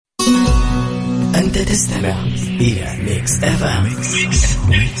أنت تستمع إلى ميكس اف ام.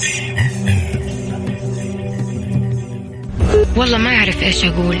 والله ما أعرف إيش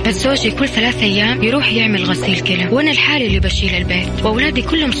أقول، بس زوجي كل 3 أيام يروح يعمل غسيل كلى، وأنا الحالي اللي بشيل البيت، وأولادي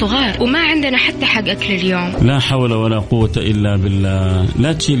كلهم صغار، وما عندنا حتى حق أكل اليوم. لا حول ولا قوة إلا بالله.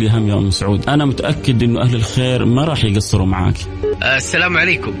 لا تشيلي هم يا أم سعود، أنا متأكد إنه أهل الخير ما راح يقصروا معاك. السلام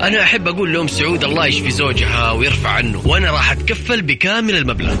عليكم. أنا أحب أقول لأم سعود الله يشفي زوجها ويرفع عنه، وأنا راح أتكفل بكامل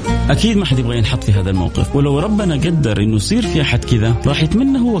المبلغ. أكيد ما حد يبغى ينحط في هذا الموقف، ولو ربنا قدر إنه يصير في أحد كذا راح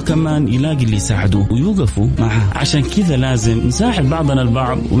يتمنى هو كمان يلاقي اللي يساعده ويوقفوا معه. عشان كذا لازم نساعد بعضنا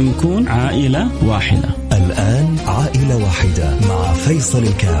البعض ونكون عائلة واحدة. الآن عائلة واحدة مع فيصل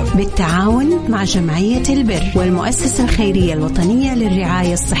الكاف بالتعاون مع جمعية البر والمؤسسة الخيرية الوطنية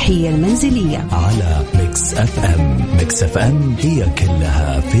للرعاية الصحية المنزلية على ميكس اف ام. ميكس اف ام هي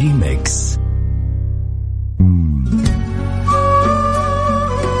كلها في الميكس.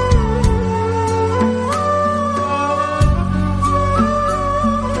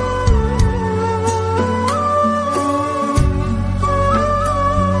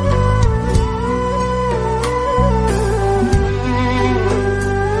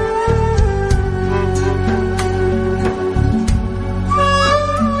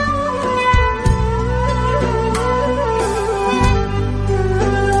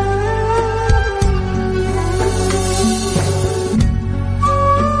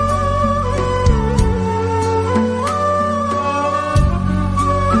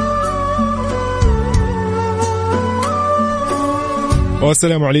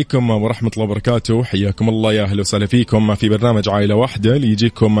 والسلام عليكم ورحمة الله وبركاته. حياكم الله، يا أهلا وسهلا فيكم في برنامج عائلة واحدة اللي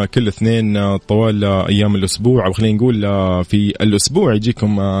يجيكم كل اثنين طوال أيام الأسبوع، أو خلينا نقول في الأسبوع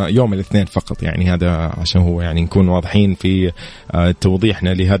يجيكم يوم الاثنين فقط. يعني هذا عشان هو يعني نكون واضحين في توضيحنا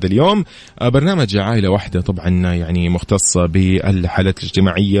لهذا اليوم. برنامج عائلة واحدة طبعا يعني مختص بالحالات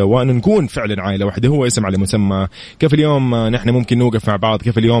الاجتماعية، وأن نكون فعلا عائلة واحدة. هو اسم على مسمى. كيف اليوم نحن ممكن نوقف مع بعض،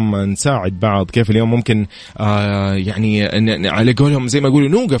 كيف اليوم نساعد بعض، كيف اليوم ممكن يعني على قولهم زي ما يقولوا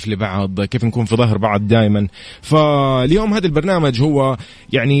نوقف لبعض، كيف نكون في ظهر بعض دائما. فاليوم هذا البرنامج هو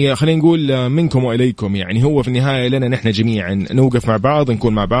يعني خلينا نقول منكم وإليكم. يعني هو في النهاية لنا نحن جميعا نوقف مع بعض،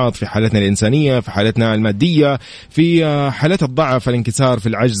 نكون مع بعض في حالتنا الإنسانية، في حالتنا المادية، في حالات الضعف، الانكسار، في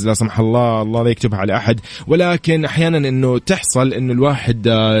العجز، لا سمح الله، الله لا يكتبها على أحد. ولكن أحيانا إنه تحصل إنه الواحد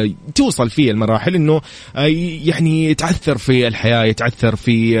توصل فيه المراحل إنه يعني يتعثر في الحياة، يتعثر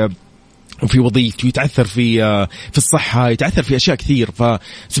في وظيفته، يتعثر في الصحة، يتعثر في أشياء كثير.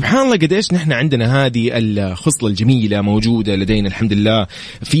 فسبحان الله قديش نحن عندنا هذه الخصلة الجميلة موجودة لدينا الحمد لله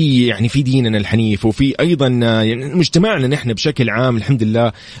في يعني في ديننا الحنيف، وفي أيضا يعني مجتمعنا نحن بشكل عام الحمد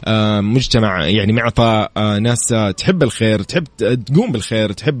لله مجتمع يعني معطى ناس تحب الخير، تحب تقوم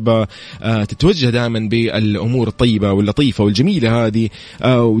بالخير، تحب تتوجه دائما بالأمور الطيبة واللطيفة والجميلة هذه،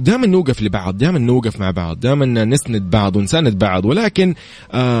 ودائما نوقف لبعض، دائما نوقف مع بعض، دائما نسند بعض ونساند بعض. ولكن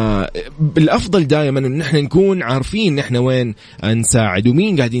الأفضل دائما إن نحن نكون عارفين نحن وين نساعد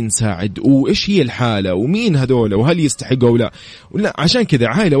ومين قاعدين نساعد وإيش هي الحالة ومين هذول وهل يستحقوا أو لا. ولا عشان كذا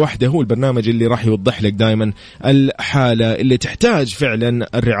عائلة واحدة هو البرنامج اللي راح يوضح لك دائما الحالة اللي تحتاج فعلا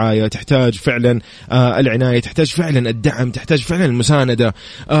الرعاية، تحتاج فعلا العناية، تحتاج فعلا الدعم، تحتاج فعلا المساندة.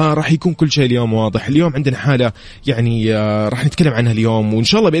 راح يكون كل شيء اليوم واضح. اليوم عندنا حالة يعني راح نتكلم عنها اليوم، وإن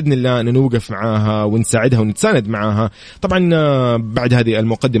شاء الله بإذن الله أن نوقف معاها ونساعدها ونتساند معاها. طبعا بعد هذه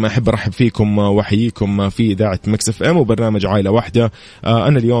المقدمة أحب أرحب فيكم وحييكم في إذاعة ميكس اف ام وبرنامج عائلة واحدة.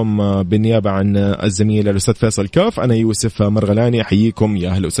 أنا اليوم بالنيابة عن الزميل الأستاذ فيصل كاف أنا يوسف مرغلاني. أحييكم، يا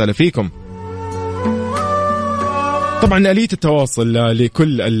أهلا وسهلا فيكم. طبعا آلية التواصل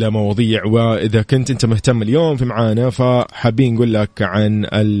لكل المواضيع، وإذا كنت أنت مهتم اليوم في معانا فحابين نقول لك عن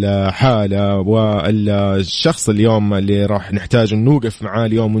الحالة والشخص اليوم اللي راح نحتاج نوقف معاه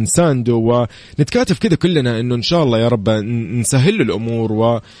اليوم ونسانده ونتكاتف كده كلنا إنه إن شاء الله يا رب نسهل له الأمور،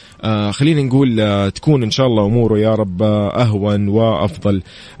 وخلينا نقول تكون إن شاء الله أموره يا رب أهون وأفضل.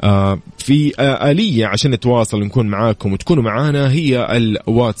 في آلية عشان نتواصل ونكون معاكم وتكونوا معانا، هي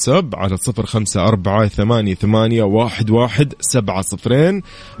الواتساب على 0548811700.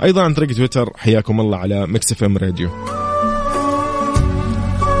 أيضا عن طريق تويتر حياكم الله على ميكس اف ام راديو.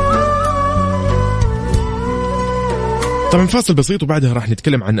 طبعا فاصل بسيط وبعدها راح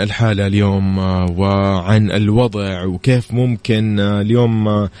نتكلم عن الحالة اليوم وعن الوضع وكيف ممكن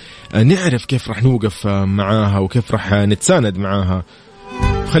اليوم نعرف كيف راح نوقف معاها وكيف راح نتساند معاها.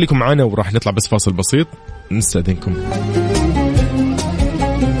 خليكم معنا وراح نطلع بس فاصل بسيط نستأذنكم.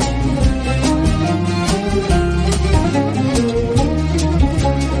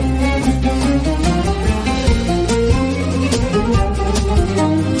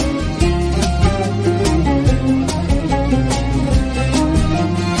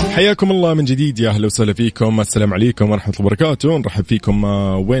 حياكم الله من جديد، يا أهلا وسهلا فيكم. السلام عليكم ورحمة الله وبركاته. نرحب فيكم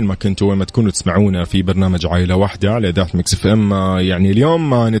وين ما كنتوا، وين ما تكونوا تسمعونا في برنامج عائلة واحدة على إذاعة مكس اف ام. يعني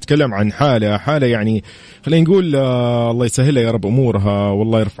اليوم نتكلم عن حالة يعني خلينا نقول الله يسهلها يا رب أمورها،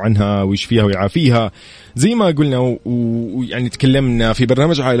 والله يرفع عنها ويشفيها ويعافيها. زي ما قلنا ويعني تكلمنا في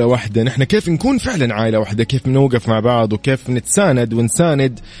برنامج عائلة واحدة، نحن كيف نكون فعلا عائلة واحدة، كيف نوقف مع بعض، وكيف نتساند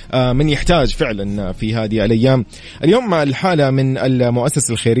ونساند من يحتاج فعلا في هذه الأيام. اليوم الحالة من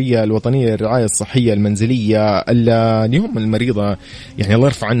المؤسسة الخيرية الوطنية للرعاية الصحية المنزلية، اليوم المريضة يعني الله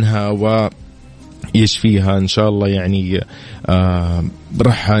يرفع عنها ويشفيها إن شاء الله. يعني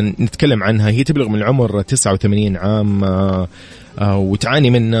راح نتكلم عنها. هي تبلغ من العمر 89 عام وتعاني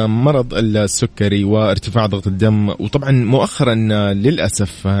من مرض السكري وارتفاع ضغط الدم، وطبعا مؤخرا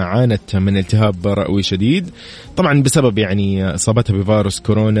للأسف عانت من التهاب رئوي شديد، طبعا بسبب يعني إصابتها بفيروس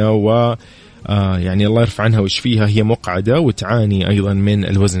كورونا، و يعني الله يرفع عنها ويشفيها. هي مقعدة وتعاني أيضا من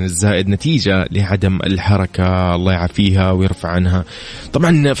الوزن الزائد نتيجة لعدم الحركة، الله يعافيها ويرفع عنها.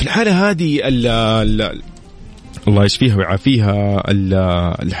 طبعا في الحالة هذه الله يشفيها ويعافيها.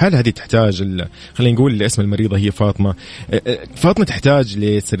 الحالة هذه تحتاج خلينا نقول اسم المريضة هي فاطمة. تحتاج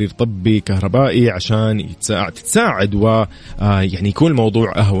لسرير طبي كهربائي عشان تتساعد ويعني يكون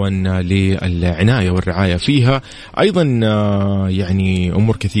الموضوع أهون للعناية والرعاية فيها. أيضا يعني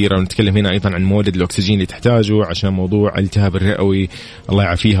أمور كثيرة، ونتكلم هنا أيضا عن مولد الأكسجين اللي تحتاجه عشان موضوع التهاب الرئوي، الله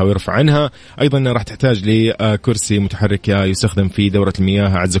يعافيها ويرفع عنها. أيضا راح تحتاج لكرسي متحرك يستخدم في دورة المياه،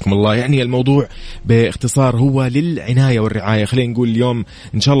 عزكم الله. يعني الموضوع باختصار هو للعناية والرعاية. خلينا نقول اليوم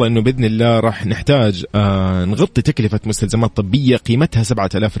إن شاء الله أنه بإذن الله راح نحتاج نغطي تكلفة مستلزمات طبية قيمتها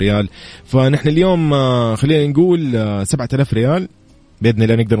 7000 ريال. فنحن اليوم خلينا نقول 7000 ريال بإذن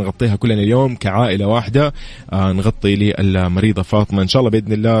الله نقدر نغطيها كلنا اليوم كعائلة واحدة. نغطي للمريضة فاطمة إن شاء الله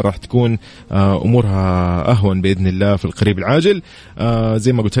بإذن الله راح تكون أمورها أهون بإذن الله في القريب العاجل.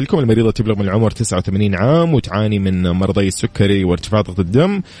 زي ما قلت لكم المريضة تبلغ من العمر 89 عام وتعاني من مرضي السكري وارتفاع ضغط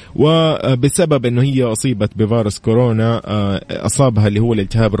الدم، وبسبب أنه هي أصيبت بفيروس كورونا أصابها اللي هو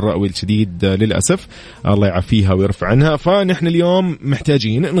الالتهاب الرئوي الشديد للأسف، الله يعافيها ويرفع عنها. فنحن اليوم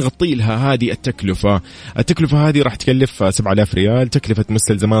محتاجين نغطي لها هذه التكلفة هذه راح تكلف 7000 ريال، تكلفة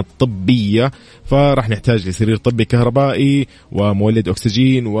مستلزمات طبية. فراح نحتاج لسرير طبي كهربائي ومولد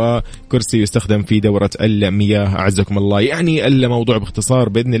أكسجين وكرسي يستخدم في دورة المياه، أعزكم الله. يعني الموضوع باختصار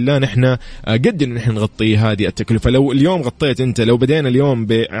بإذن الله نحن قد إن نحن نغطي هذه التكلفة. لو اليوم غطيت أنت، لو بدينا اليوم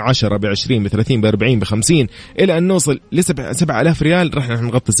ب10 ب20 ب30 ب40 ب50 إلى أن نوصل ل7000 ريال، راح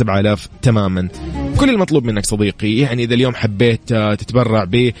نغطي 7000 تماما. كل المطلوب منك صديقي يعني إذا اليوم حبيت تتبرع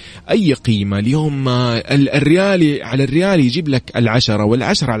بأي قيمة، اليوم الريال على الريال يجيب لك 10،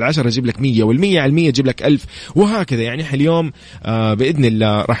 والعشرة على 10 يجيب لك 100، وال100 على 100 يجيب لك 1000، وهكذا. يعني اليوم بإذن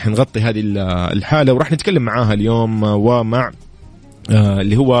الله راح نغطي هذه الحالة، وراح نتكلم معاها اليوم ومع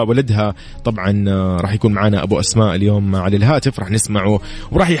اللي هو ولدها. طبعا راح يكون معنا أبو أسماء اليوم على الهاتف، راح نسمعه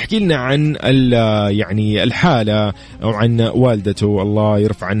وراح يحكي لنا عن يعني الحالة أو عن والدته، الله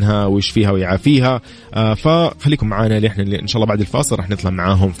يرفع عنها ويشفيها ويعافيها. فخليكم معنا لإحنا إن شاء الله بعد الفاصل راح نطلع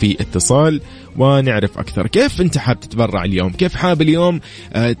معاهم في اتصال ونعرف أكثر كيف أنت حاب تتبرع اليوم، كيف حاب اليوم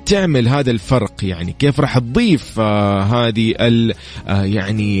تعمل هذا الفرق، يعني كيف راح تضيف هذه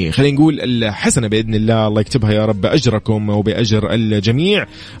يعني خلينا نقول الحسنة بإذن الله، الله يكتبها يا رب بأجركم وبأجر الجميع.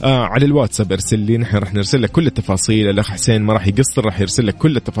 على الواتساب ارسل لي، نحن راح نرسل لك كل التفاصيل. الأخ حسين ما راح يقصر، راح يرسل لك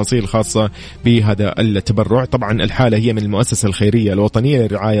كل التفاصيل الخاصة بهذا التبرع. طبعا الحالة هي من المؤسسة الخيرية الوطنية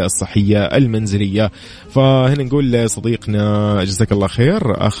للرعاية الصحية المنزلية. فهنا نقول لصديقنا جزاك الله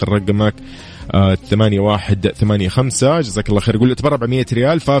خير، آخر رقمك 8185، جزاك الله خير، يقول له تبرع ب100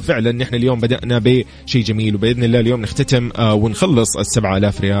 ريال. ففعلا نحن اليوم بدأنا بشيء جميل، وبإذن الله اليوم نختتم ونخلص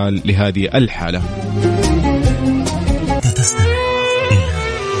 7000 ريال لهذه الحالة.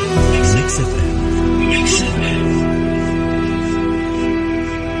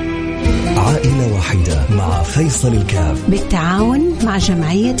 عائلة واحدة مع فيصل الكاف بالتعاون مع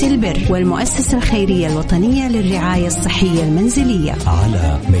جمعية البر والمؤسسة الخيرية الوطنية للرعاية الصحية المنزلية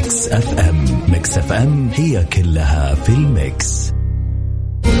على ميكس اف ام. ميكس اف ام هي كلها في الميكس.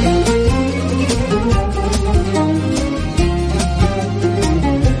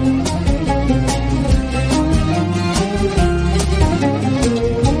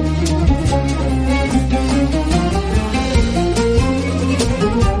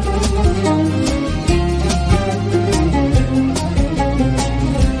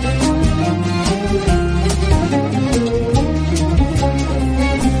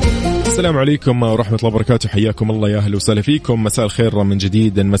 السلام عليكم ورحمة الله وبركاته، حياكم الله، يا أهلا وسهلا فيكم، مساء الخير من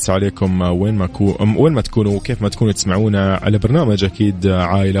جديد. نمسي عليكم وين ما تكونوا وكيف ما تكونوا تسمعونا على برنامج أكيد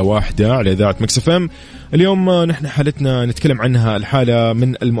عائلة واحدة على إذاعة مكس اف ام. اليوم نحن حالتنا نتكلم عنها الحالة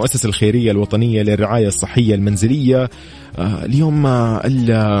من المؤسسة الخيرية الوطنية للرعاية الصحية المنزلية. اليوم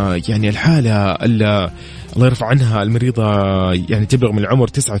يعني الحالة الله يرفع عنها المريضة يعني تبلغ من العمر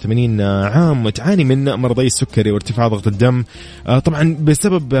 89 عام وتعاني من مرضي السكري وارتفاع ضغط الدم، طبعا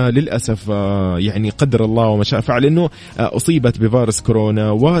بسبب للأسف يعني قدر الله وما شاء فعل أنه أصيبت بفيروس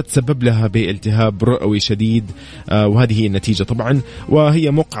كورونا وتسبب لها بالتهاب رئوي شديد، وهذه هي النتيجة طبعا.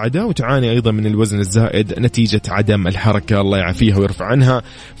 وهي مقعدة وتعاني أيضا من الوزن الزائد نتيجة عدم الحركة، الله يعافيها ويرفع عنها.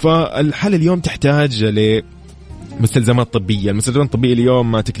 فالحالة اليوم تحتاج مستلزمات طبية. المستلزمات الطبية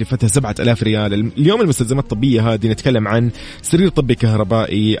اليوم تكلفتها 7000 ريال. اليوم المستلزمات الطبية هذه نتكلم عن سرير طبي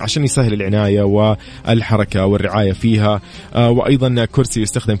كهربائي عشان يسهل العناية والحركة والرعاية فيها، وأيضا كرسي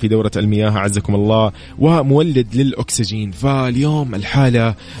يستخدم في دورة المياه عزكم الله، ومولد للأكسجين. فاليوم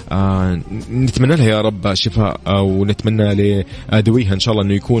الحالة نتمنى لها يا رب شفاء، ونتمنى لذويها إن شاء الله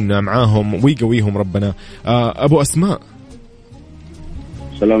أنه يكون معاهم ويقويهم ربنا. أبو أسماء،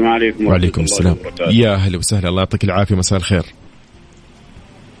 السلام عليكم. وعليكم السلام. يا هلا وسهلا، الله يعطيك العافية، مساء الخير.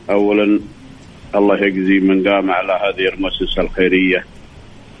 أولا الله يجزي من قام على هذه المؤسسة الخيرية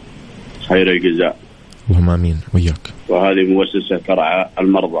خير الجزاء، اللهم آمين وياك. وهذه مؤسسة ترعى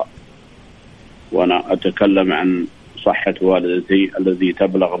المرضى، وأنا أتكلم عن صحة والدتي الذي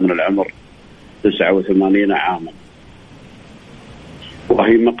تبلغ من العمر 89 عاما،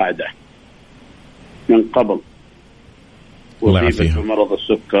 وهي مقعدة من قبل، وصيبت بمرض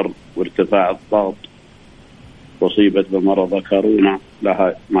السكر وارتفاع الضغط، وصيبت بمرض كورونا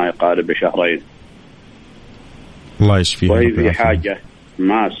لها ما يقارب شهرين، الله يشفيها. وهي في حاجة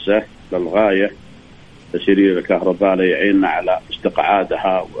ماسة للغاية لسرير الكهرباء ليعيننا على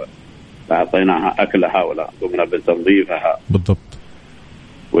استقعادها، وأعطيناها أكلها ولا قمنا بتنظيفها بالضبط،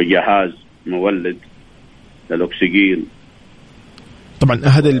 وجهاز مولد للأكسجين. طبعا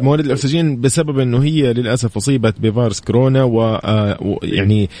هذا المولد الأكسجين بسبب أنه هي للأسف أصيبت بفيروس كورونا،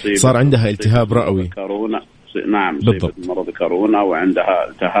 ويعني صار عندها التهاب رئوي. كورونا، نعم، بالضبط، مرض كورونا وعندها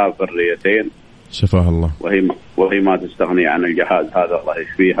التهاب في الرئتين، شفاها الله. وهي ما تستغني عن الجهاز هذا، الله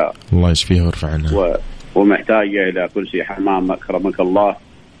يشفيها. الله يشفيها ويرفع عنها. ومحتاجة إلى كرسي حمام أكرمك الله.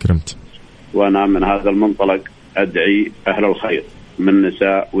 كرمت. وأنا من هذا المنطلق أدعي أهل الخير من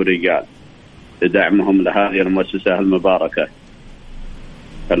نساء ورجال لدعمهم لهذه المؤسسة المباركة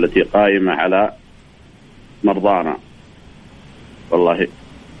التي قائمة على مرضانا، والله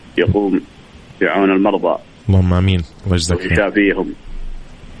يقوم بعون المرضى. اللهم آمين، الله يجزاك خير، ويشافيهم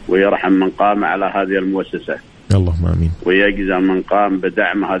ويرحم من قام على هذه المؤسسة. اللهم آمين. ويجزى من قام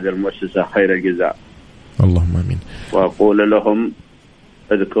بدعم هذه المؤسسة خير الجزاء. اللهم آمين. وأقول لهم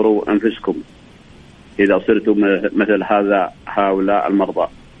اذكروا أنفسكم إذا صرتم مثل هؤلاء المرضى،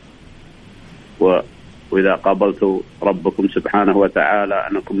 وإذا قابلتوا ربكم سبحانه وتعالى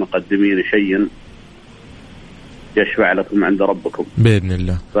أنكم مقدمين شيء يشفع لكم عند ربكم بإذن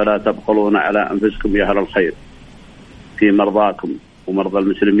الله، فلا تبخلون على أنفسكم يا أهل الخير في مرضاكم ومرضى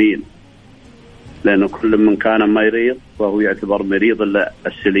المسلمين، لأن كل من كان مريض فهو يعتبر مريض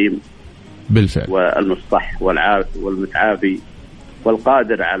السليم بالفعل، والمصح والمتعافي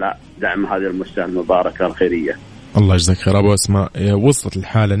والقادر على دعم هذه المؤسسة المباركة الخيرية. الله يجزاك خير. أبو أسماء، وصلت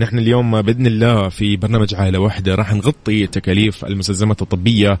الحالة. نحن اليوم بإذن الله في برنامج عائلة واحدة راح نغطي تكاليف المستلزمات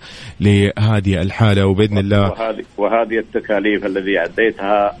الطبية لهذه الحالة، وبإذن الله وهذه التكاليف الذي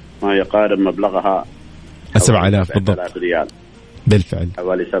عديتها ما يقارب مبلغها 7000 بالضبط ريال. بالفعل،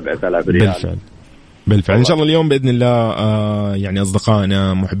 حوالي 7000 ريال بالفعل. إن شاء الله اليوم بإذن الله يعني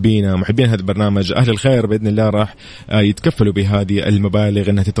أصدقائنا محبين هذا البرنامج أهل الخير بإذن الله راح يتكفلوا بهذه المبالغ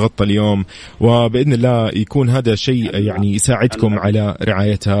أنها تتغطى اليوم، وبإذن الله يكون هذا شيء يعني يساعدكم على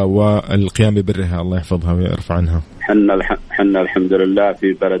رعايتها والقيام ببرها، الله يحفظها ويرفع عنها. حنا الحمد لله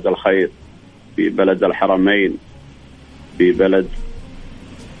في بلد الخير، في بلد الحرمين، في بلد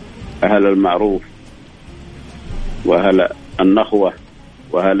أهل المعروف وأهل النخوة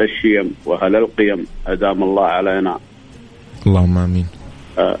وهل الشيم وهل القيم، أدام الله علينا اللهم آمين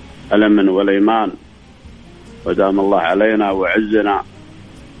الأمن والإيمان، ودام الله علينا وعزنا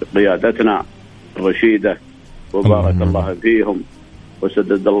بقيادتنا الرشيدة، وبارك الله فيهم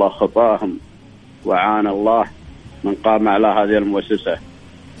وسدد الله خطاهم، وعان الله من قام على هذه المؤسسة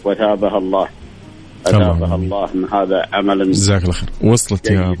وثابها الله، أثابها الله من هذا عمل. جزاك الله خير.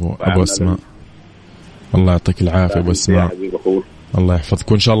 وصلت يا أبو أسماء، الله يعطيك العافية أبو أسماء، الله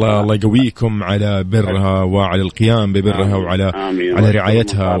يحفظك، وإن شاء الله الله يقويكم على برها وعلى القيام ببرها وعلى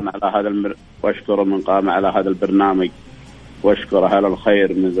رعايتها. واشكر من قام على هذا البرنامج، واشكر أهل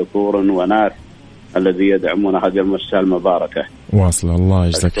الخير من ذكور وناس الذي يدعمون هذه المؤسسة المباركة. واصل، الله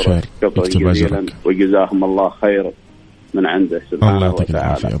يجزاك خير، يكتب أجرك وجزاهم الله خير من عنده سبحانه الله يعطيك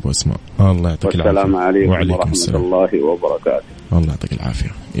العافية يا أبو أسماء. الله يعطيك العافية. والسلام عليكم ورحمة الله وبركاته. الله يعطيك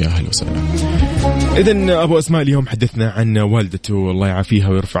العافية. يا هلا وسهلا. إذن أبو أسماء اليوم حدثنا عن والدته الله يعافيها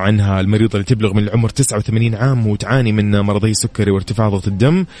ويرفع عنها، المريضة اللي تبلغ من العمر 89 عام وتعاني من مرضي السكري وارتفاع ضغط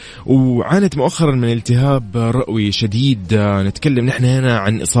الدم، وعانت مؤخرا من التهاب رئوي شديد. نتكلم نحن هنا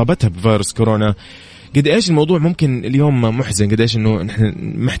عن إصابتها بفيروس كورونا. قد ايش الموضوع ممكن اليوم محزن، قد ايش انه نحن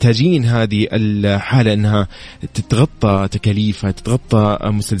محتاجين هذه الحالة انها تتغطى تكاليفها، تتغطى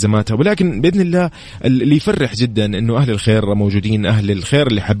مستلزماتها، ولكن باذن الله اللي يفرح جدا انه اهل الخير موجودين، اهل الخير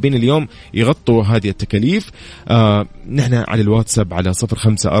اللي حابين اليوم يغطوا هذه التكاليف. نحن على الواتساب على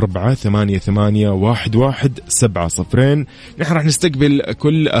 0548811700. نحن راح نستقبل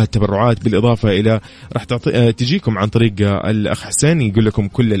كل التبرعات، بالاضافة الى راح تجيكم عن طريق الاخ حسين يقول لكم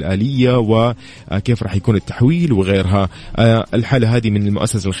كل الآلية وكيف راح يكون التحويل وغيرها. الحالة هذه من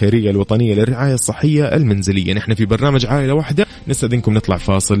المؤسسة الخيرية الوطنية للرعاية الصحية المنزلية. نحن في برنامج عائلة واحدة، نستأذنكم نطلع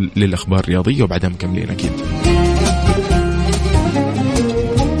فاصل للأخبار الرياضية وبعدها مكملين أكيد.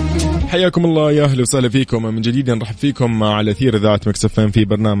 حياكم الله، يا أهلا وسهلا فيكم من جديد. نرحب فيكم على أثير إذاعة مكس اف ام في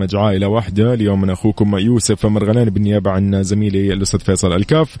برنامج عائلة واحدة. اليوم أنا أخوكم يوسف مرغلاني بالنيابة عن زميلي الأستاذ فيصل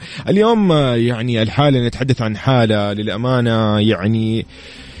الكاف. اليوم يعني الحالة نتحدث عن حالة للأمانة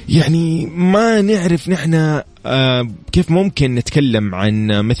يعني ما نعرف نحن كيف ممكن نتكلم عن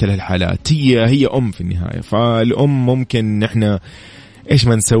مثل هالحالات. هي أم في النهاية، فالأم ممكن نحن إيش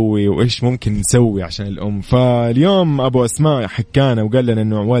ما نسوي وإيش ممكن نسوي عشان الأم. فاليوم أبو أسماء حكانا وقال لنا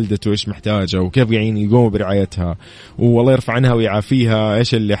إنه والدته إيش محتاجة وكيف يعني يقوم برعايتها، والله يرفع عنها ويعافيها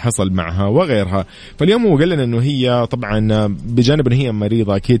إيش اللي حصل معها وغيرها. فاليوم هو قال لنا إنه هي طبعا بجانب إن هي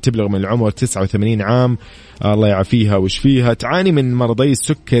مريضة أكيد تبلغ من العمر 89 عام، الله يعافيها ويشفيها، تعاني من مرضي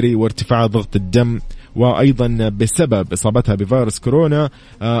السكري وارتفاع ضغط الدم، وأيضا بسبب إصابتها بفيروس كورونا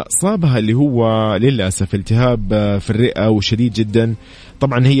صابها اللي هو للأسف التهاب في الرئة وشديد جدا.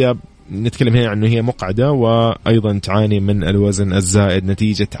 طبعا هي نتكلم هنا عنه هي مقعدة، وأيضا تعاني من الوزن الزائد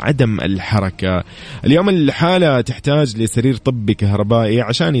نتيجة عدم الحركة. اليوم الحالة تحتاج لسرير طبي كهربائي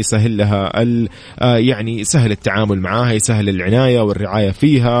عشان يسهل لها يعني يسهل التعامل معها، يسهل العناية والرعاية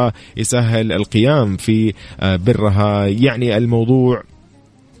فيها، يسهل القيام في برها. يعني الموضوع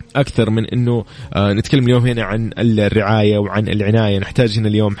أكثر من أنه نتكلم اليوم هنا عن الرعاية وعن العناية. نحتاج هنا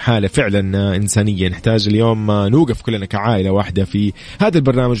اليوم حالة فعلا إنسانية، نحتاج اليوم نوقف كلنا كعائلة واحدة في هذا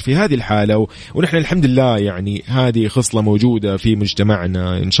البرنامج في هذه الحالة. ونحن الحمد لله يعني هذه خصلة موجودة في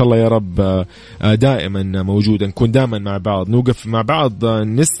مجتمعنا، إن شاء الله يا رب دائما موجودة، نكون دائما مع بعض، نوقف مع بعض،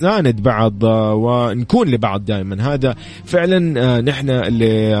 نساند بعض ونكون لبعض دائما. هذا فعلا نحن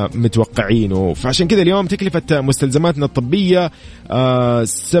اللي متوقعينه. فعشان كذا اليوم تكلفة مستلزماتنا الطبية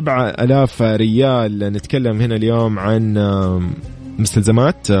 7,000 ريال. نتكلم هنا اليوم عن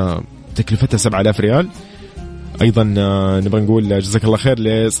مستلزمات تكلفتها 7,000 ريال. أيضا نبغى نقول جزاك الله خير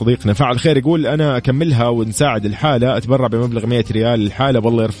لصديقنا فاعل خير، يقول أنا أكملها ونساعد الحالة، أتبرع بمبلغ 100 ريال الحالة،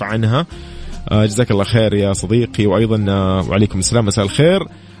 والله يرفع عنها. جزاك الله خير يا صديقي. وأيضا وعليكم السلام، مساء الخير.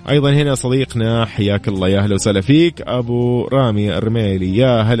 أيضا هنا صديقنا حياك الله، يا هلا وسهلا فيك أبو رامي الرميلي،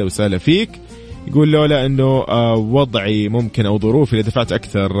 يا هلا وسهلا فيك. يقول لولا أنه وضعي ممكن أو ظروفي لدفعت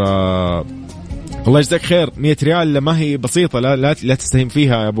أكثر. الله يجزاك خير. 100 ريال ما هي بسيطة، لا تستهين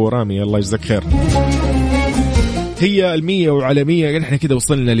فيها يا أبو رامي، الله يجزاك خير. هي 100 وعلى 100 نحن كده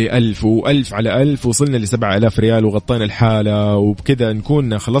وصلنا ل1000 و1000 على 1000 وصلنا ل7,000 ريال وغطينا الحالة، وبكذا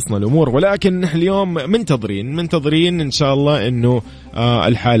نكون خلصنا الأمور. ولكن نحن اليوم منتظرين إن شاء الله إنه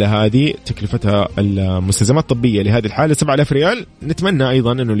الحالة هذه تكلفتها المستلزمات الطبية لهذه الحالة 7,000 ريال. نتمنى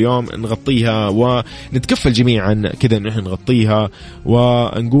أيضا إنه اليوم نغطيها ونتكفل جميعا كذا إنه نحن نغطيها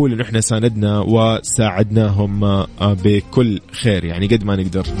ونقول إنه إحنا ساندنا وساعدناهم بكل خير يعني قد ما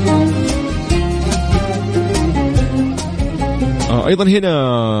نقدر. أيضا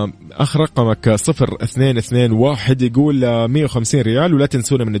هنا أخ رقمك 0221 يقول 150 ريال، ولا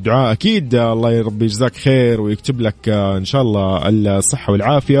تنسونا من الدعاء أكيد. الله يا رب يجزاك خير ويكتب لك إن شاء الله الصحة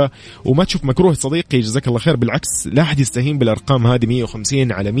والعافية، وما تشوف مكروه صديقي، جزاك الله خير. بالعكس لا أحد يستهين بالأرقام هذه،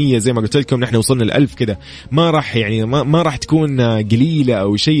 150 على 100 زي ما قلت لكم نحن وصلنا ل1000 كده، ما راح يعني ما راح تكون قليلة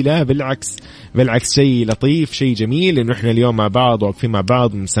أو شيء، لا بالعكس شيء لطيف، شيء جميل إنه إحنا اليوم مع بعض واقفين مع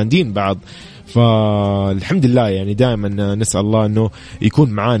بعض مساندين بعض. فالحمد لله يعني دائما نسأل الله أنه يكون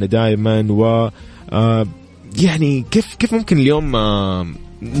معانا دائما. و يعني كيف ممكن اليوم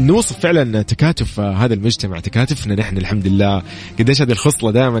نوصف فعلا تكاتف هذا المجتمع، تكاتفنا نحن الحمد لله، قديش هذه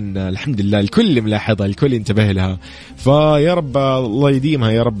الخصلة دائما الحمد لله الكل ملاحظها، الكل ينتبه لها. فيا رب الله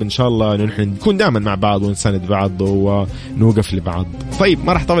يديمها يا رب إن شاء الله، إنه نحن نكون دائما مع بعض ونساند بعض ونوقف لبعض. طيب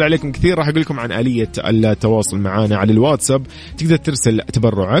ما راح أطول عليكم كثير، راح أقول لكم عن آلية التواصل معنا على الواتساب. تقدر ترسل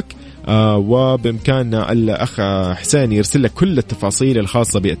تبرعك وبإمكاننا الأخ حسين يرسل لك كل التفاصيل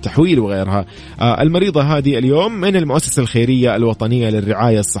الخاصة بالتحويل وغيرها. المريضة هذه اليوم من المؤسسة الخيرية الوطنية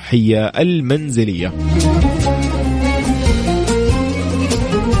للرعاية الصحية المنزلية.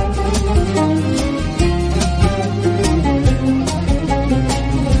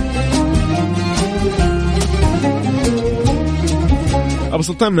 أبو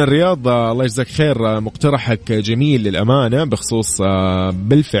سلطان من الرياض، الله يجزاك خير، مقترحك جميل للأمانة بخصوص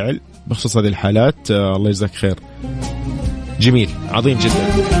بالفعل بخصوص هذه الحالات، الله يجزاك خير، جميل عظيم جدا.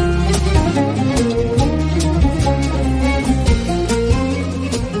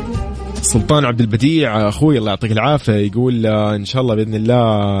 سلطان عبد البديع أخوي الله يعطيك العافية يقول إن شاء الله بإذن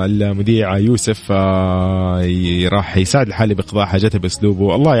الله المذيع يوسف راح يساعد الحالة بقضاء حاجته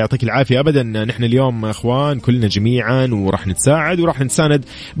بأسلوبه. الله يعطيك العافية. أبدا نحن اليوم أخوان كلنا جميعا وراح نتساعد وراح نتساند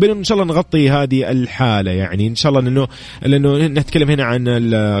بأنه إن شاء الله نغطي هذه الحالة. يعني إن شاء الله لأنه نتكلم هنا عن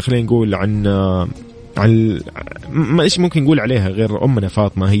خلينا نقول عن ما إيش ممكن نقول عليها غير أمنا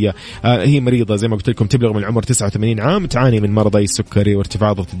فاطمة. هي مريضة زي ما قلت لكم، تبلغ من العمر 89 عام، تعاني من مرضي السكري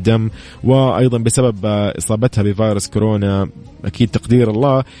وارتفاع ضغط الدم، وأيضا بسبب إصابتها بفيروس كورونا أكيد تقدير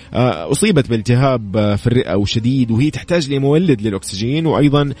الله أصيبت بالتهاب في الرئة وشديد، وهي تحتاج لمولد للأكسجين،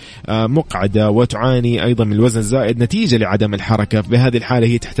 وأيضا مقعدة وتعاني أيضا من الوزن الزائد نتيجة لعدم الحركة. بهذه الحالة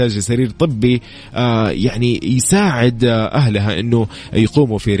هي تحتاج لسرير طبي يعني يساعد أهلها أنه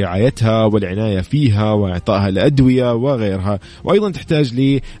يقوموا في رعايتها والعناية فيها وإعطائها الأدوية وغيرها، وأيضا تحتاج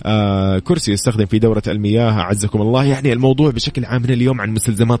لكرسي يستخدم في دورة المياه أعزكم الله. يعني الموضوع بشكل عام اليوم عن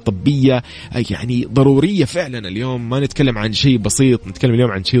مستلزمات طبية يعني ضرورية فعلا. اليوم ما نتكلم عن شيء بسيط، نتكلم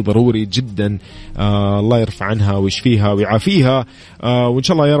اليوم عن شيء ضروري جدا. الله يرفع عنها ويشفيها ويعافيها، وإن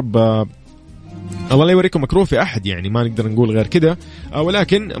شاء الله يا رب الله لا يوريكم مكروه في أحد، يعني ما نقدر نقول غير كده.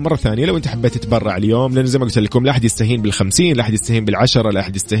 ولكن مرة ثانية لو أنت حبيت تتبرع اليوم، لأن زي ما قلت لكم لا أحد يستهين بال50، لا أحد يستهين بال10، لا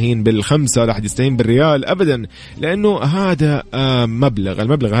أحد يستهين بال5، لا أحد يستهين بالريال أبدا، لأنه هذا مبلغ،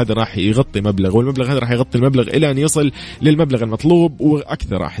 المبلغ هذا راح يغطي مبلغ، والمبلغ هذا راح يغطي المبلغ إلى أن يصل للمبلغ المطلوب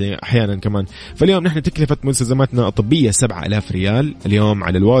وأكثر أحيانا كمان. فاليوم نحن تكلفة مستلزماتنا الطبية 7000 ريال. اليوم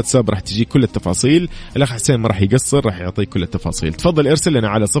على الواتساب راح تجي كل التفاصيل، الأخ حسين ما راح يقصر، راح يعطيك كل التفاصيل. تفضل ارسل لنا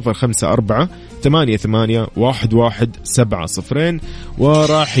على 054-88-11-700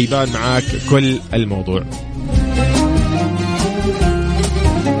 وراح يبان معاك كل الموضوع.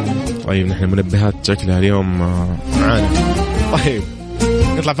 طيب نحن منبهات شكلها اليوم معانا. طيب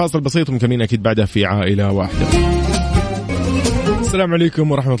نطلع فاصل بسيط ومكملين أكيد بعدها في عائلة واحدة. السلام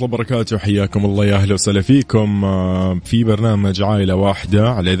عليكم ورحمة الله وبركاته، حياكم الله، يا أهلا وسهلا فيكم في برنامج عائلة واحدة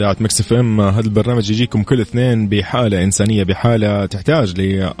على إذاعة مكس اف ام. هذا البرنامج يجيكم كل اثنين بحالة إنسانية، بحالة تحتاج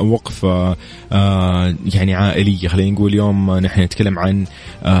لوقف يعني عائلية. خلينا نقول اليوم نحن نتكلم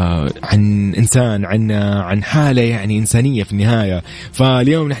عن إنسان، عن حالة يعني إنسانية في النهاية.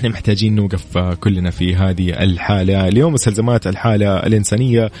 فاليوم نحن محتاجين نوقف كلنا في هذه الحالة. اليوم مستلزمات الحالة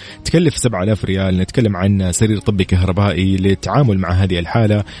الإنسانية تكلف 7000 ريال. نتكلم عن سرير طبي كهربائي للتعامل مع هذه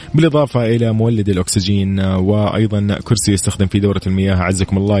الحالة، بالإضافة إلى مولد الأكسجين، وأيضا كرسي يستخدم في دورة المياه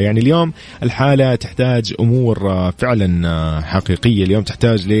أعزكم الله. يعني اليوم الحالة تحتاج أمور فعلا حقيقية. اليوم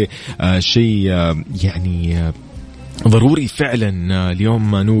تحتاج لشيء يعني ضروري فعلا.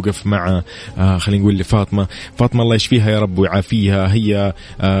 اليوم نوقف مع خلينا نقول لفاطمة الله يشفيها يا رب ويعافيها. هي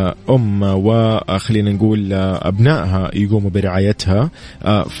وخلينا نقول أبنائها يقوموا برعايتها.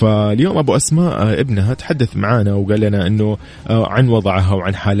 فاليوم أبو أسماء ابنها تحدث معنا وقال لنا أنه عن وضعها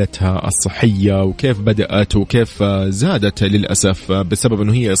وعن حالتها الصحية وكيف بدأت وكيف زادت للأسف بسبب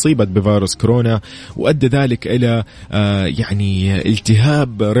أنه هي أصيبت بفيروس كورونا، وأدى ذلك إلى يعني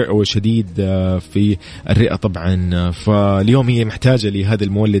التهاب رئوي شديد في الرئة طبعا. فاليوم هي محتاجة لهذا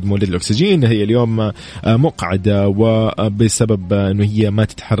المولد، مولد الأكسجين. هي اليوم مقعدة، وبسبب أنه هي ما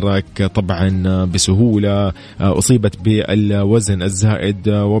تتحرك طبعا بسهولة، أصيبت بالوزن الزائد،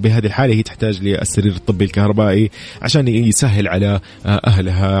 وبهذه الحالة هي تحتاج للسرير الطبي الكهربائي عشان يسهل على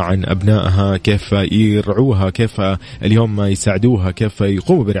أهلها عن أبنائها كيف يرعوها، كيف اليوم يساعدوها، كيف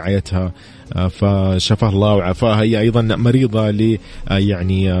يقوموا برعايتها. فشفاها الله وعافاها. هي أيضا مريضة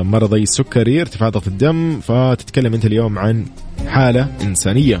يعني مرضي السكري، ارتفاع ضغط الدم. فتتكلم أنت اليوم عن حالة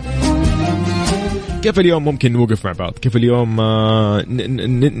إنسانية. كيف اليوم ممكن نوقف مع بعض؟ كيف اليوم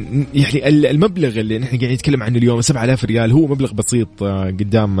يعني المبلغ اللي نحن قاعدين نتكلم عنه اليوم 7000 ريال هو مبلغ بسيط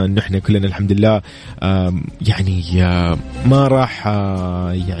قدام نحن كلنا الحمد لله. يعني ما راح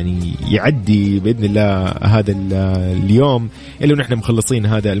يعني يعدي بإذن الله هذا اليوم إلا نحن مخلصين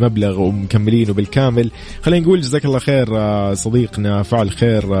هذا المبلغ ومكملينه بالكامل. خلينا نقول جزاك الله خير صديقنا فعل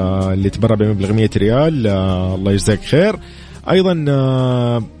خير اللي تبرع بمبلغ 100 ريال. الله يجزاك خير. أيضا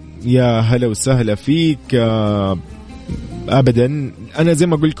يا هلا وسهلا فيك أبدا. أنا زي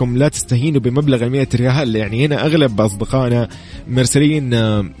ما أقول لكم لا تستهينوا بمبلغ 100 ريال. يعني هنا أغلب أصدقائنا مرسلين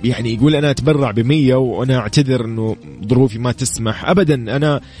يعني يقول أنا أتبرع ب100 وأنا أعتذر إنه ظروفي ما تسمح. أبدا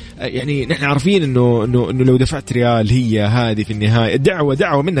أنا يعني نحن عارفين إنه لو دفعت ريال هي هذه في النهاية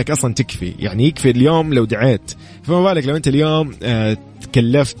دعوة منك أصلا تكفي. يعني يكفي اليوم لو دعيت، فما بالك لو أنت اليوم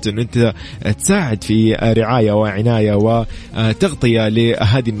تكلفت أن أنت تساعد في رعاية وعناية وتغطية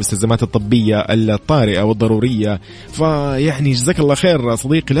لهذه المستلزمات الطبية الطارئة والضرورية. فيعني جزاك الله خير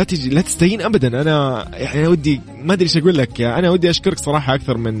صديقي، لا تستهين أبدا. أنا يعني ودي ما أدري إيش أقول لك، أنا ودي أشكرك صراحة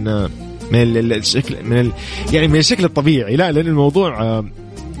أكثر من الشكل يعني من الشكل الطبيعي. لا، لأن الموضوع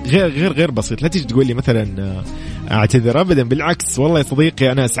غير بسيط. لا تيجي تقول لي مثلا اعتذر، ابدا بالعكس. والله يا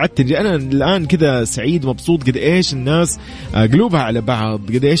صديقي انا سعدت، انا الان كذا سعيد مبسوط قد ايش الناس قلوبها على بعض،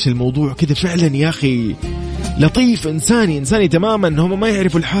 قد ايش الموضوع كذا فعلا يا اخي لطيف، انساني تماما. هم ما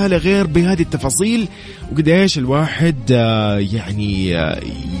يعرفوا الحالة غير بهذه التفاصيل، وقد ايش الواحد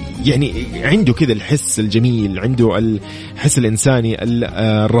يعني عنده كذا الحس الجميل، عنده الحس الإنساني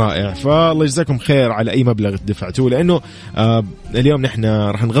الرائع. فالله يجزاكم خير على أي مبلغ دفعتوه، لأنه اليوم نحن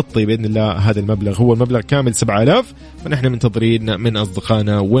راح نغطي بإذن الله هذا المبلغ، هو المبلغ كامل 7000. فنحن منتظرين من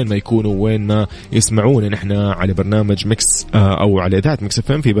أصدقائنا وين ما يكونوا وين ما يسمعونا نحن على برنامج مكس أو على إذاعة مكس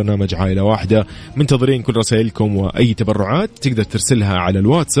اف ام في برنامج عائلة واحدة. منتظرين كل رسائلكم وأي تبرعات تقدر ترسلها على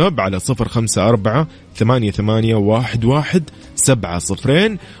الواتساب على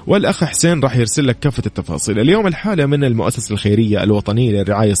 0548811700. والأخ حسين راح يرسل لك كافة التفاصيل. اليوم الحالة من المؤسسة الخيرية الوطنية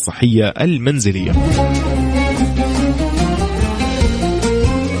للرعاية الصحية المنزلية.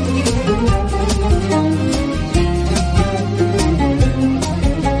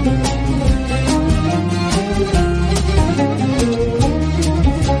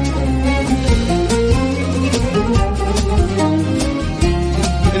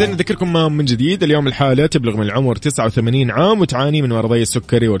 نذكركم من جديد اليوم الحالة تبلغ من العمر 89 عام وتعاني من مرضي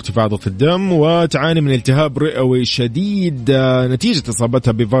السكري وارتفاع ضغط الدم وتعاني من التهاب رئوي شديد نتيجة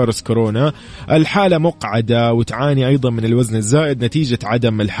إصابتها بفيروس كورونا. الحالة مقعدة وتعاني أيضا من الوزن الزائد نتيجة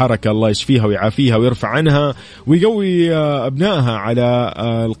عدم الحركة. الله يشفيها ويعافيها ويرفع عنها ويقوي أبنائها على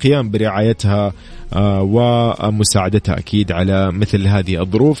القيام برعايتها ومساعدتها أكيد على مثل هذه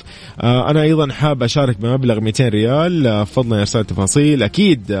الظروف. أنا أيضا حاب أشارك بمبلغ 200 ريال. فضلا إرسال تفاصيل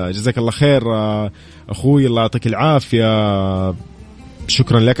أكيد. جزاك الله خير أخوي، الله يعطيك العافية.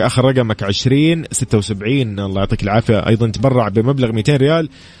 شكرا لك. آخر رقمك 2076. الله يعطيك العافية. أيضا تبرع بمبلغ 200 ريال.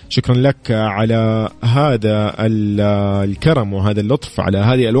 شكرا لك على هذا الكرم وهذا اللطف، على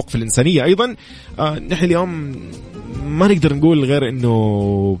هذه الوقفة الإنسانية. أيضا نحن اليوم ما نقدر نقول غير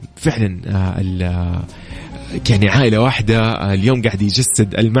أنه فعلا يعني عائلة واحدة اليوم قاعد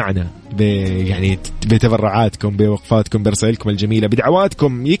يجسد المعنى يعني بتبرعاتكم، بوقفاتكم، برسائلكم الجميلة،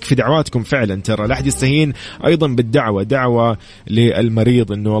 بدعواتكم. يكفي دعواتكم فعلا، ترى لا أحد يستهين أيضا دعوة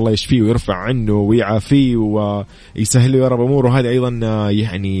للمريض إنه الله يشفيه ويرفع عنه ويعافيه ويسهل له يا رب أموره. هذه أيضا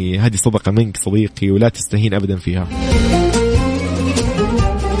يعني هذه صدقة منك صديقي ولا تستهين أبدا فيها.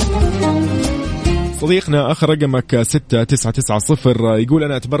 صديقنا آخر رقمك 6990 يقول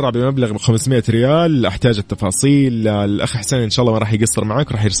أنا أتبرع بمبلغ 500 ريال. أحتاج التفاصيل. الأخ حسين إن شاء الله ما راح يقصر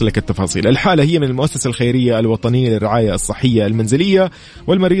معك، راح يرسل لك التفاصيل. الحالة هي من المؤسسة الخيرية الوطنية للرعاية الصحية المنزلية.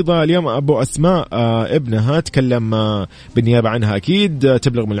 والمريضة اليوم أبو أسماء ابنها تكلم بالنيابة عنها أكيد.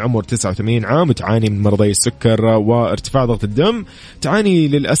 تبلغ من العمر 89 عام وتعاني من مرضي السكر وارتفاع ضغط الدم. تعاني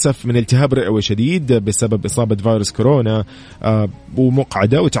للأسف من التهاب رئوي شديد بسبب إصابة فيروس كورونا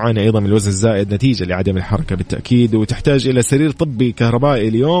ومقعدة، وتعاني أيضا من الوزن الزائد نتيجة لعدم الحركة بالتأكيد، وتحتاج إلى سرير طبي كهربائي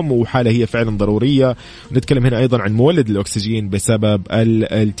اليوم، وحالة هي فعلا ضرورية. نتكلم هنا أيضا عن مولد الأكسجين بسبب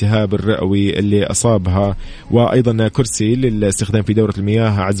الالتهاب الرئوي اللي أصابها، وأيضا كرسي للاستخدام في دورة المياه.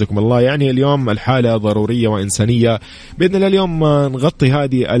 عزكم الله. يعني اليوم الحالة ضرورية وإنسانية. بإذن الله اليوم نغطي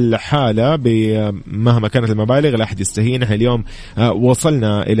هذه الحالة بمهما كانت المبالغ، لا أحد يستهين. احنا اليوم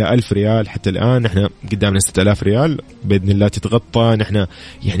وصلنا إلى 1000 ريال حتى الآن، احنا قدامنا 6000 ريال بإذن الله تتغطى. نحن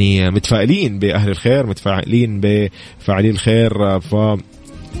يعني متفائلين بأهل الخير، متفائلين بفاعلي الخير.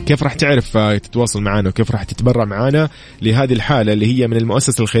 كيف راح تعرف تتواصل معنا وكيف راح تتبرع معنا لهذه الحالة اللي هي من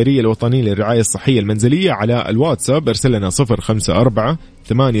المؤسسة الخيرية الوطنية للرعاية الصحية المنزلية؟ على الواتساب ارسل لنا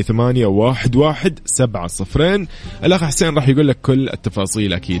 0548811700. الأخ حسين راح يقول لك كل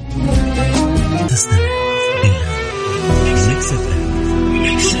التفاصيل أكيد.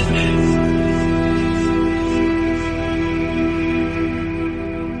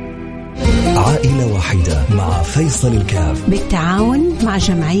 عائلة واحدة مع فيصل الكاف بالتعاون مع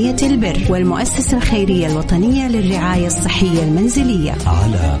جمعية البر والمؤسسة الخيرية الوطنية للرعاية الصحية المنزلية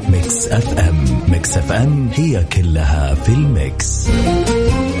على مكس اف ام. مكس اف ام هي كلها في المكس.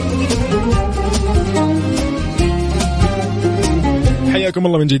 حياكم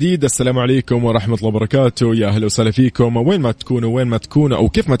الله من جديد. السلام عليكم ورحمة الله وبركاته. يا أهلا وسهلا فيكم وين ما تكونوا أو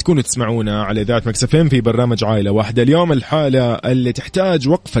كيف ما تكونوا تسمعونا على إذاعة مكس اف ام في برنامج عائلة واحدة. اليوم الحالة اللي تحتاج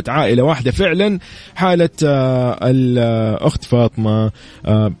وقفة عائلة واحدة فعلا، حالة الأخت فاطمة،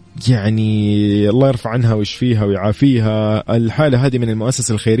 يعني الله يرفع عنها ويشفيها ويعافيها. الحالة هذه من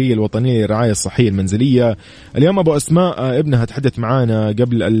المؤسسة الخيرية الوطنية للرعاية الصحية المنزلية. اليوم أبو أسماء ابنها تحدث معنا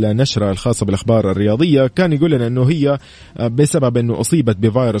قبل النشرة الخاصة بالأخبار الرياضية، كان يقول لنا أنه هي بسبب أنه أصيبت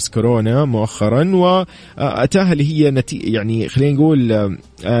بفيروس كورونا مؤخرا وأتاها اللي هي يعني خلينا نقول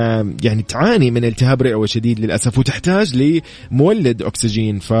يعني تعاني من التهاب رئوي شديد للأسف وتحتاج لمولد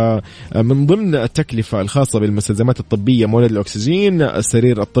أكسجين. فمن ضمن التكلفة الخاصة بالمستلزمات الطبية مولد الأكسجين،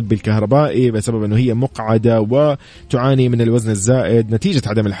 السرير الطبي الكهربائي بسبب أنه هي مقعدة وتعاني من الوزن الزائد نتيجة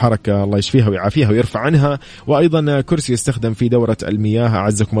عدم الحركة، الله يشفيها ويعافيها ويرفع عنها، وأيضا كرسي يستخدم في دورة المياه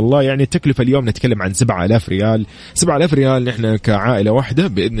أعزكم الله. يعني التكلفة اليوم نتكلم عن 7000 ريال. 7000 ريال نحن كعائلة واحدة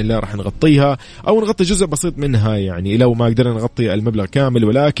بإذن الله راح نغطيها أو نغطي جزء بسيط منها، يعني لو ما قدرنا نغطي المبلغ كامل،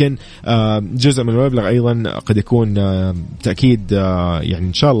 ولكن جزء من المبلغ أيضا قد يكون تأكيد يعني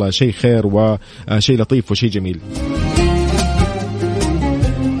إن شاء الله شيء خير وشيء لطيف وشيء جميل.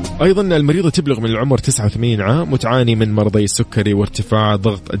 أيضا المريضة تبلغ من العمر 89 عام وتعاني من مرضي السكري وارتفاع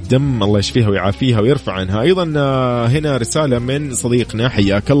ضغط الدم، الله يشفيها ويعافيها ويرفع عنها. أيضا هنا رسالة من صديقنا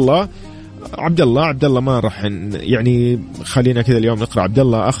حياك الله عبد الله ما راح يعني خلينا كذا اليوم نقرأ. عبد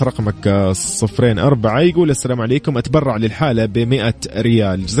الله أخ رقمك 04 يقول السلام عليكم، أتبرع للحالة ب100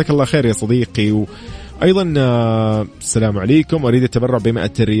 ريال. جزاك الله خير يا صديقي. أيضا السلام عليكم، أريد التبرع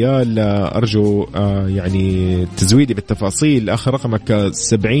ب100 ريال، أرجو يعني تزويدي بالتفاصيل. أخر رقمك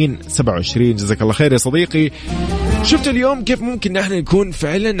 7027. جزاك الله خير يا صديقي. شفت اليوم كيف ممكن نحن نكون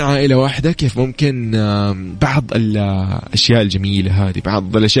فعلا عائلة واحدة، كيف ممكن بعض الأشياء الجميلة هذه،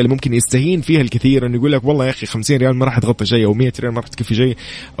 بعض الأشياء اللي ممكن يستهين فيها الكثير، أنه يقول لك والله يا أخي 50 ريال ما راح تغطي شيء، أو 100 ريال ما راح تكفي شيء،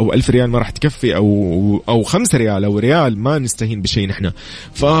 أو 1000 ريال ما راح تكفي، أو 5 ريال أو ريال، ما نستهين بشيء نحن.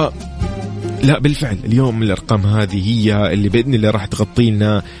 لا بالفعل اليوم الأرقام هذه هي اللي بإذن الله راح تغطي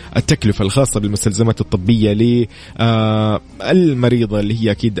لنا التكلفة الخاصة بالمستلزمات الطبية للمريضة اللي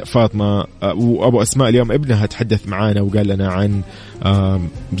هي أكيد فاطمة. وأبو أسماء اليوم ابنها تحدث معانا وقال لنا عن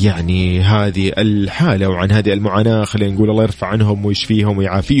يعني هذه الحالة وعن هذه المعاناة. خلينا نقول الله يرفع عنهم ويشفيهم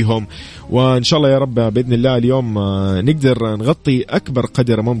ويعافيهم، وإن شاء الله يا رب بإذن الله اليوم نقدر نغطي أكبر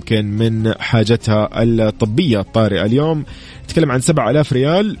قدر ممكن من حاجتها الطبية الطارئة. اليوم نتكلم عن 7000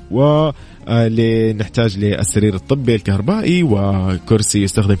 ريال اللي نحتاج للسرير الطبي الكهربائي وكرسي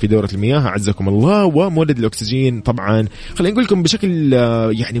يستخدم في دورة المياه أعزكم الله، ومولد الأكسجين. طبعا خلينا نقول لكم بشكل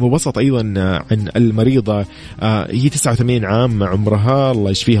يعني مبسط أيضا عن المريضة، هي 89 عام عمرها،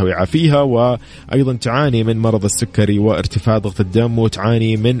 الله يشفيها ويعافيها، وأيضا تعاني من مرض السكري وارتفاع ضغط الدم،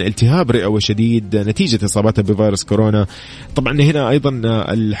 وتعاني من التهاب رئوي شديد نتيجة إصابتها بفيروس كورونا. طبعا هنا أيضا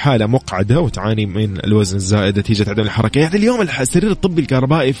الحالة مقعدة وتعاني من الوزن الزائد نتيجة عدم الحركة. يعني اليوم السرير الطبي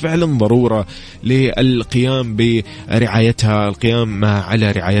الكهربائي فعلا ضرورة للقيام برعايتها، القيام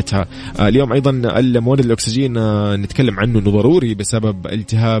على رعايتها. اليوم أيضا المولد الأكسجين نتكلم عنه أنه ضروري بسبب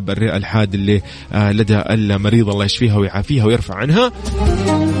التهاب الرئة الحاد اللي لدى المريض، الله يشفيها ويعافيها ويرفع عنها.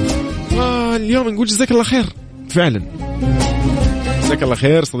 اليوم نقول جزاك الله خير فعلا، جزاك الله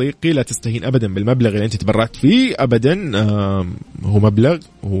خير صديقي. لا تستهين أبدا بالمبلغ اللي أنت تبرعت فيه أبدا، هو مبلغ،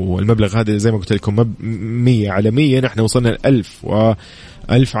 والمبلغ هذا زي ما قلت لكم 100 على 100 نحن وصلنا 1000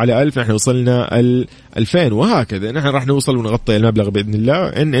 و1000 على 1000 نحن وصلنا 2000 وهكذا. نحن راح نوصل ونغطي المبلغ بإذن الله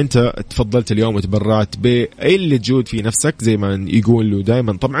إن أنت تفضلت اليوم وتبرعت باللي تجود في نفسك زي ما يقولوا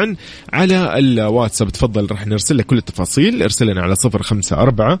دائما. طبعا على الواتساب تفضل راح نرسل لك كل التفاصيل، ارسل لنا على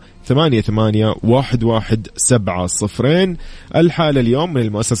 0548811700. الحالة اليوم من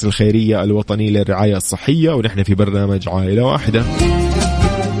المؤسسة الخيرية الوطنية للرعاية الصحية، ونحن في برنامج عائلة واحدة.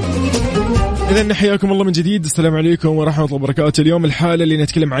 إذن حياكم الله من جديد. السلام عليكم ورحمة الله وبركاته. اليوم الحالة اللي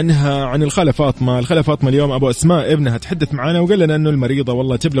نتكلم عنها عن الخالة فاطمة. الخالة فاطمة اليوم أبو أسماء ابنها تحدث معنا وقال لنا أنه المريضة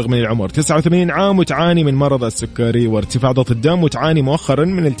والله تبلغ من العمر 89 عام وتعاني من مرض السكري وارتفاع ضغط الدم، وتعاني مؤخرا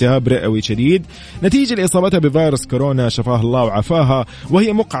من التهاب رئوي شديد نتيجة لإصابتها بفيروس كورونا، شفاها الله وعافاها،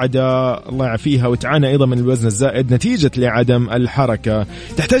 وهي مقعدة الله يعافيها، وتعاني أيضا من الوزن الزائد نتيجة لعدم الحركة.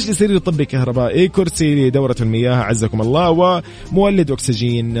 تحتاج لسرير طبي كهربائي، كرسي لدورة المياه أعزكم الله، ومولد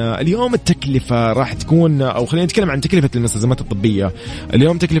أكسجين. اليوم التكلفة راح تكون، أو خلينا نتكلم عن تكلفة المستلزمات الطبية.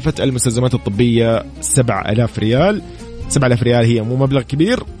 اليوم تكلفة المستلزمات الطبية 7000 ريال. 7000 ريال هي مو مبلغ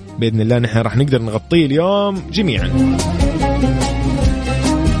كبير، بإذن الله نحن راح نقدر نغطيه اليوم جميعا.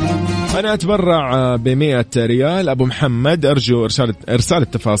 أنا أتبرع ب100 ريال أبو محمد، أرجو إرسال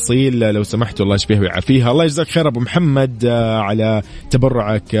التفاصيل لو سمحت، الله يشفيه ويعافيها. الله يجزاك خير أبو محمد على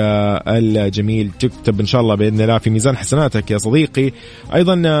تبرعك الجميل، تكتب إن شاء الله بإذن الله في ميزان حسناتك يا صديقي.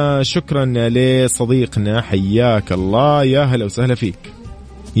 أيضا شكرا لصديقنا، حياك الله، يا هلا وسهلا فيك،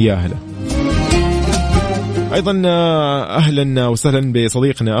 يا هلا. أيضا أهلا وسهلا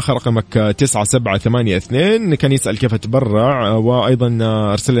بصديقنا آخر رقمك 9782 كان يسأل كيف أتبرع، وأيضا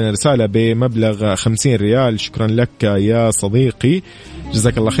أرسل لنا رسالة بمبلغ 50 ريال. شكرا لك يا صديقي،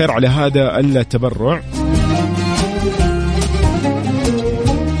 جزاك الله خير على هذا التبرع.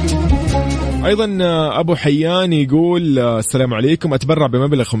 أيضا أبو حيان يقول السلام عليكم، أتبرع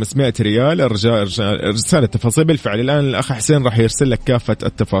بمبلغ 500 ريال، رسالة التفاصيل. بالفعل الآن الأخ حسين راح يرسل لك كافة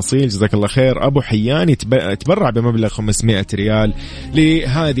التفاصيل، جزاك الله خير. أبو حيان يتبرع بمبلغ 500 ريال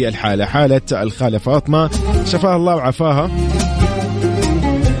لهذه الحالة، حالة الخالة فاطمة، شفاها الله وعافاها.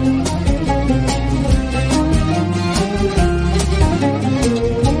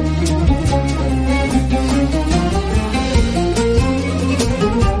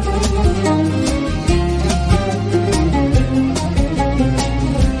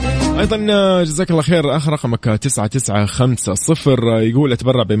 أيضا جزاك الله خير، آخر رقمك 9950 يقول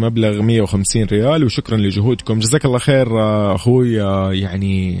أتبرع بمبلغ 150 ريال وشكرا لجهودكم. جزاك الله خير أخوي،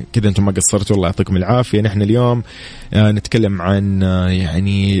 يعني كذا أنتم ما قصرتوا، الله يعطيكم العافية. نحن اليوم نتكلم عن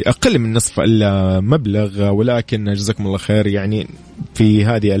يعني أقل من نصف المبلغ، ولكن جزاكم الله خير. يعني في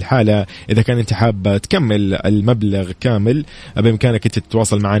هذه الحالة إذا كان أنت حاب تكمل المبلغ كامل بإمكانك أنت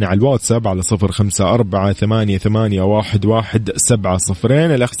تتواصل معنا على الواتساب على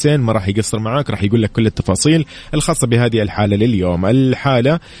 0548811700. الأخ حسين ما راح يقصر معاك، راح يقول لك كل التفاصيل الخاصة بهذه الحالة لليوم.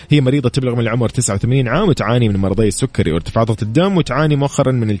 الحالة هي مريضة تبلغ من العمر 89 عام وتعاني من مرضي السكري وارتفاع ضغط الدم، وتعاني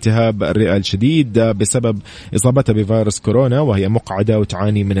مؤخرا من التهاب الرئة الشديد بسبب إصابتها بفيروس كورونا، وهي مقعدة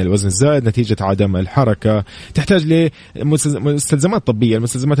وتعاني من الوزن الزائد نتيجة عدم الحركة. تحتاج لمستلزمات طبية،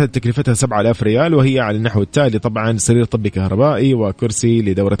 المستلزمات تكلفتها 7000 ريال، وهي على النحو التالي: طبعا سرير طبي كهربائي، وكرسي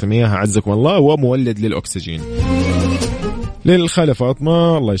لدورة المياه عزكم الله، ومولد للأكسجين. للخالة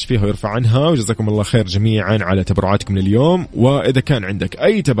فاطمة الله يشفيها ويرفع عنها، وجزاكم الله خير جميعا على تبرعاتكم لليوم. وإذا كان عندك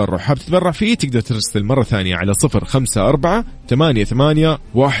أي تبرع حاب تتبرع فيه تقدر ترسل مرة ثانية على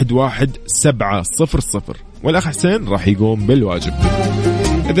 0548811700، والأخ حسين راح يقوم بالواجب.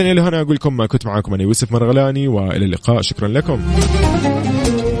 إذن إلى هنا أقول لكم كنت معكم أنا يوسف مرغلاني، وإلى اللقاء، شكرا لكم.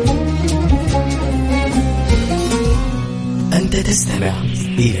 أنت تستمع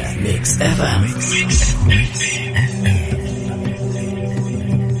إلى ميكس FM.